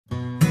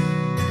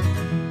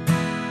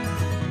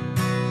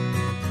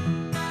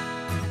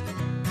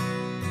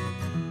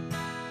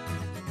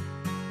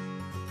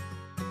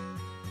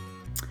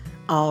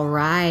All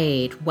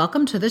right,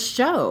 welcome to the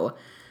show.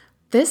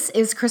 This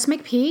is Chris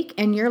McPeak,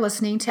 and you're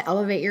listening to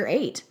Elevate Your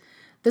 8.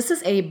 This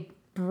is a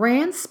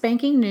brand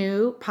spanking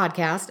new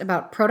podcast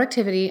about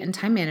productivity and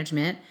time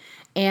management,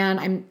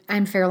 and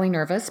I'm fairly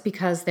nervous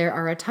because there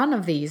are a ton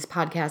of these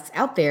podcasts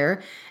out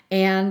there,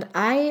 and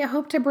I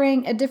hope to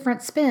bring a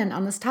different spin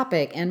on this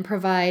topic and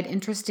provide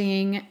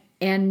interesting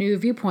and new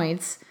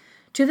viewpoints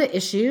to the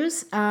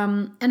issues,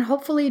 and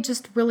hopefully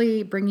just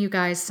really bring you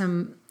guys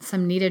some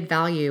needed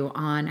value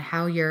on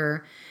how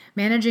you're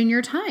managing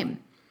your time.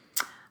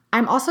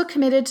 I'm also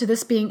committed to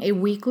this being a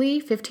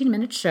weekly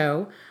 15-minute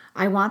show.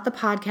 I want the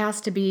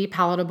podcast to be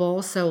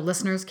palatable so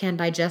listeners can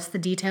digest the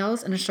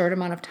details in a short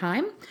amount of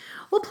time.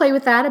 We'll play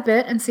with that a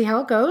bit and see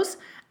how it goes.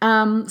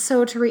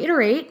 So to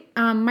reiterate,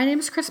 my name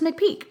is Chris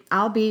McPeak.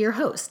 I'll be your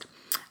host.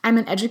 I'm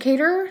an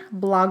educator,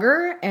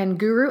 blogger, and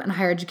guru in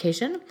higher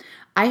education.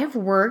 I have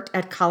worked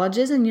at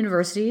colleges and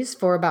universities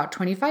for about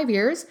 25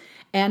 years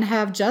and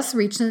have just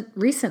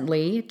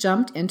recently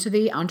jumped into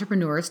the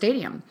entrepreneur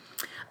stadium.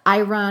 I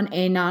run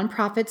a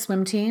nonprofit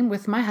swim team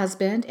with my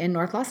husband in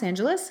North Los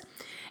Angeles,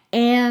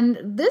 and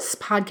this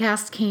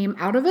podcast came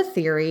out of a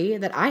theory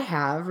that I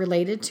have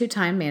related to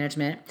time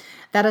management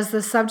that is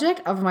the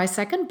subject of my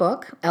second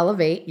book,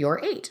 Elevate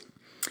Your 8.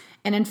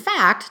 And in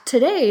fact,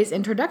 today's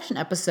introduction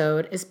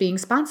episode is being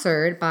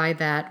sponsored by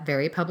that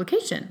very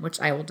publication,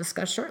 which I will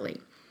discuss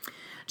shortly.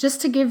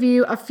 Just to give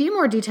you a few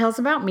more details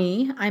about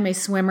me, I'm a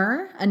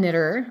swimmer, a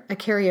knitter, a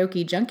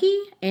karaoke junkie,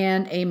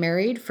 and a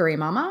married furry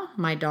mama.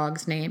 My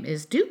dog's name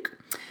is Duke.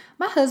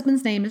 My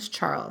husband's name is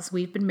Charles.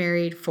 We've been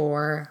married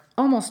for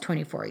almost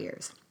 24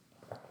 years.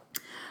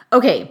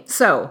 Okay,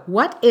 so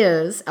what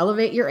is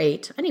Elevate Your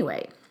 8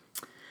 anyway?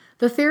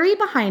 The theory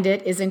behind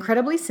it is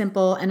incredibly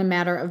simple and a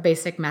matter of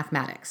basic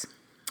mathematics.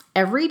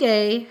 Every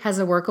day has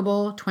a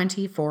workable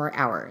 24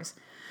 hours.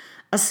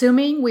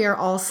 Assuming we are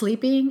all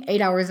sleeping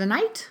 8 hours a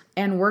night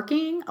and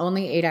working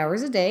only 8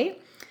 hours a day,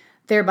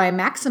 thereby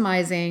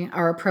maximizing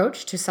our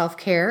approach to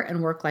self-care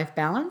and work-life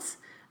balance,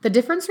 the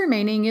difference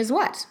remaining is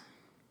what?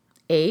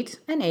 8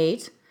 and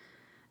 8.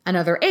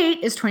 Another 8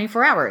 is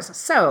 24 hours.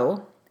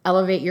 So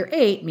elevate your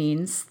 8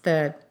 means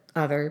the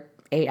other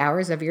 8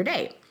 hours of your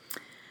day.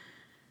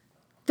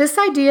 This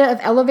idea of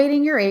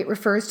elevating your 8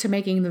 refers to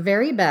making the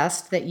very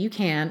best that you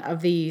can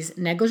of these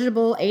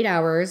negligible 8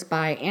 hours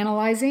by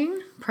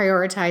analyzing,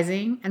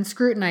 prioritizing, and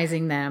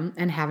scrutinizing them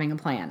and having a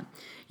plan.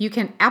 You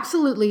can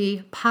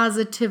absolutely,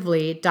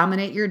 positively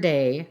dominate your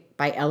day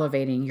by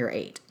elevating your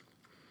 8.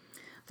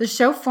 The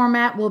show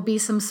format will be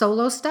some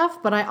solo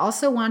stuff, but I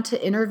also want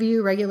to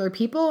interview regular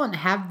people and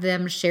have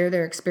them share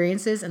their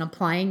experiences in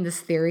applying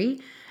this theory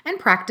and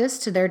practice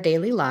to their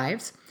daily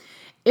lives.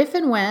 If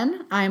and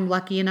when I'm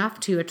lucky enough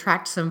to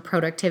attract some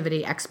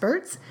productivity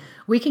experts,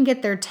 we can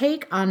get their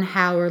take on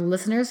how our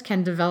listeners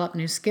can develop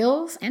new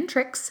skills and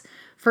tricks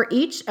for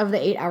each of the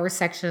 8-hour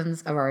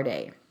sections of our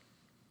day.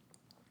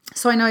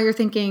 So I know you're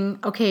thinking,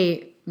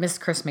 okay, Miss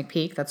Chris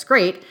McPeak, that's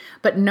great,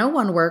 but no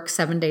one works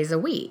 7 days a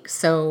week.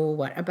 So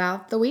what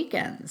about the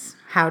weekends?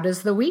 How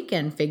does the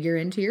weekend figure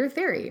into your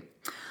theory?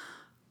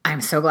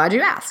 I'm so glad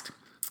you asked.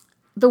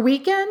 The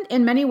weekend,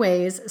 in many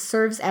ways,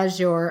 serves as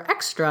your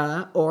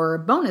extra or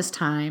bonus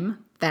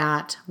time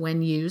that,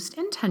 when used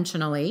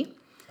intentionally,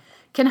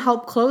 can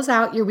help close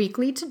out your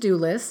weekly to-do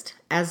list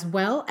as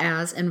well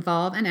as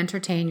involve and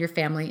entertain your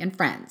family and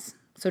friends.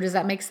 So does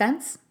that make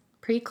sense?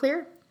 Pretty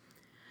clear?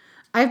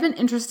 I've been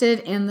interested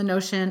in the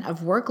notion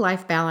of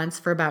work-life balance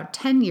for about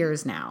 10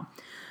 years now,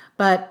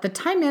 but the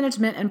time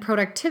management and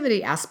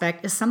productivity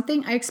aspect is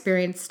something I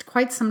experienced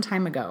quite some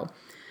time ago.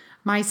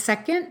 My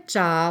second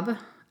job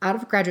out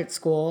of graduate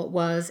school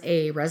was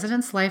a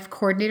residence life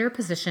coordinator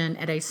position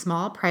at a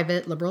small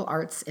private liberal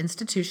arts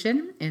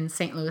institution in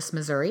St. Louis,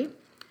 Missouri.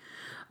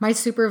 My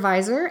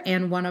supervisor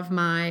and one of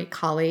my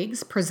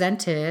colleagues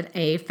presented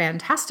a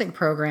fantastic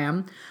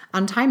program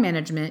on time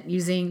management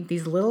using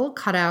these little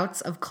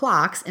cutouts of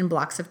clocks in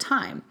blocks of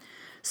time.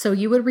 So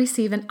you would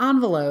receive an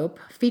envelope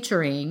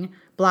featuring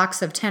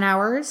blocks of 10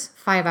 hours,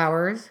 5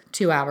 hours,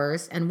 2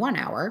 hours, and 1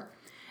 hour,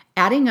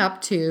 adding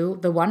up to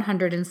the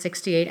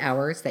 168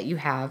 hours that you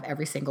have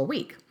every single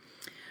week.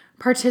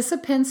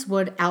 Participants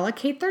would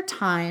allocate their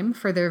time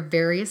for their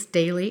various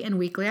daily and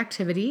weekly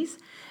activities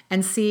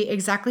and see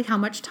exactly how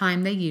much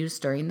time they use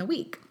during the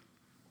week.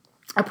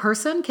 A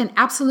person can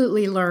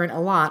absolutely learn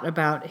a lot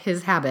about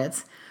his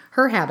habits,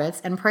 her habits,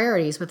 and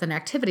priorities with an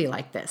activity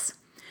like this.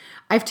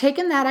 I've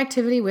taken that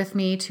activity with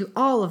me to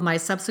all of my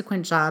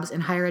subsequent jobs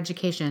in higher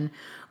education,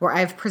 where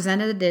I've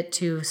presented it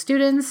to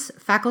students,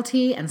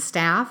 faculty, and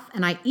staff,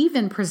 and I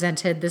even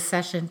presented this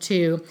session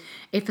to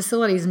a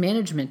facilities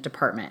management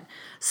department.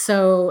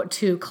 So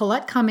to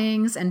Colette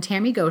Cummings and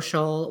Tammy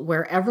Goschel,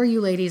 wherever you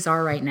ladies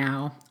are right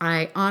now,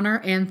 I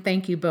honor and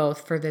thank you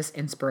both for this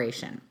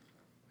inspiration.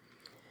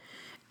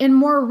 In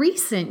more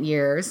recent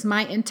years,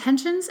 my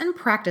intentions and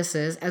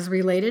practices as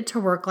related to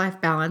work-life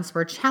balance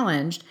were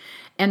challenged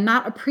and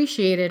not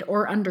appreciated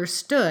or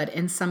understood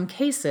in some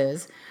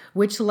cases,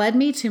 which led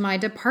me to my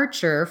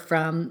departure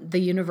from the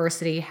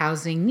university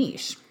housing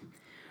niche.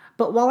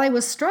 But while I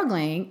was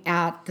struggling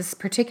at this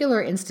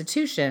particular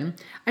institution,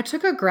 I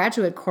took a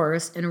graduate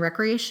course in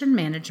recreation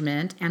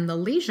management and the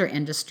leisure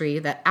industry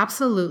that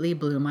absolutely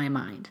blew my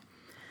mind.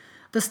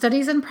 The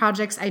studies and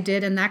projects I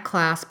did in that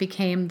class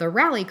became the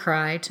rally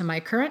cry to my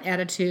current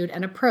attitude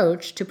and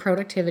approach to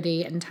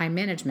productivity and time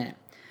management.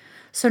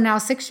 So now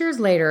 6 years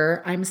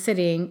later, I'm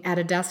sitting at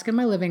a desk in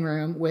my living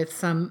room with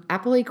some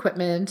Apple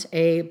equipment,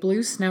 a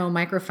Blue Snow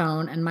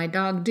microphone, and my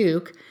dog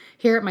Duke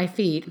here at my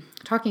feet,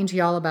 talking to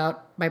y'all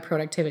about my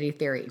productivity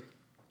theory.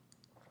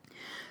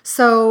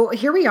 So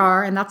here we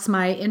are, and that's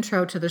my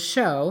intro to the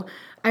show.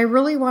 I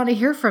really want to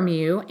hear from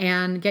you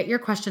and get your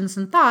questions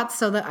and thoughts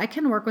so that I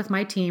can work with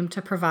my team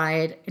to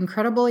provide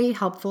incredibly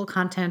helpful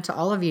content to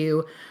all of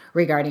you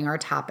regarding our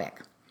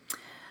topic.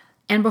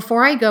 And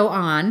before I go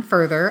on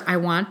further, I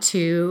want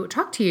to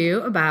talk to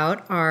you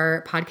about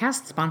our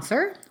podcast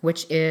sponsor,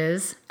 which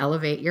is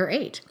Elevate Your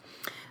 8.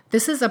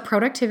 This is a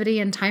productivity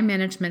and time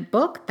management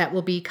book that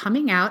will be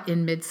coming out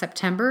in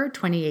mid-September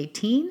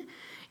 2018.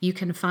 You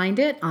can find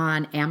it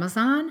on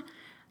Amazon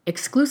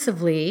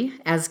exclusively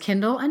as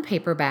Kindle and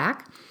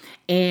paperback.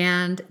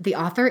 And the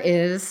author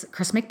is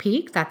Chris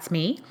McPeak, that's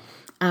me.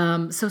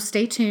 So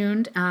stay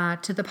tuned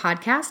to the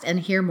podcast and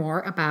hear more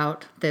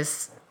about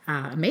this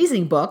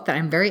amazing book that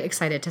I'm very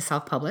excited to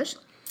self-publish.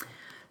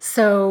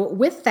 So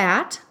with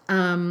that,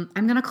 I'm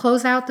going to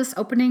close out this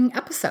opening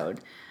episode.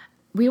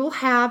 We will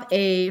have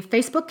a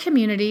Facebook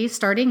community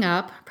starting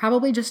up,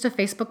 probably just a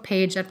Facebook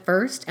page at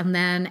first, and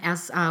then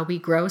as we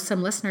grow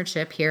some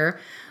listenership here,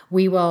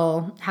 we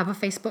will have a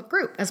Facebook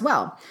group as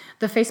well.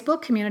 The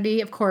Facebook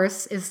community, of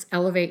course, is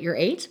Elevate Your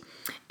 8,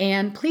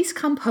 and please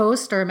come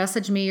post or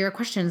message me your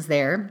questions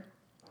there.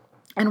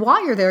 And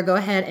while you're there, go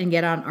ahead and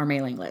get on our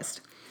mailing list.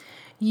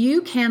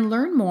 You can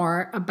learn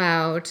more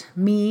about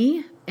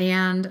me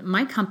and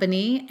my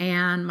company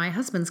and my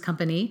husband's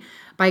company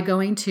by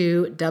going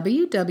to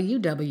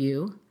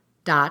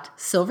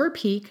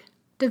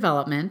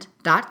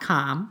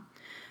www.silverpeakdevelopment.com.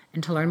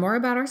 And to learn more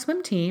about our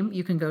swim team,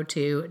 you can go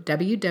to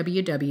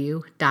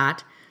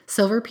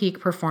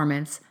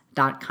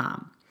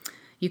www.silverpeakperformance.com.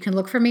 You can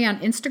look for me on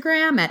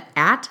Instagram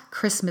at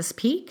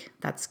Christmaspeak.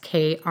 That's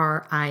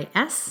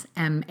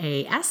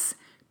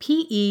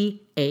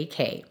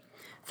KRISMASPEAK.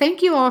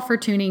 Thank you all for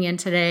tuning in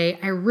today.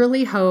 I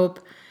really hope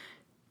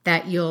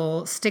that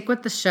you'll stick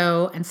with the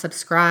show and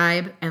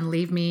subscribe and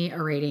leave me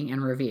a rating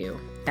and review.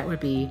 That would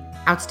be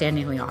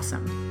outstandingly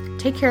awesome.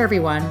 Take care,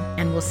 everyone,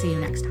 and we'll see you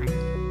next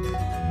time.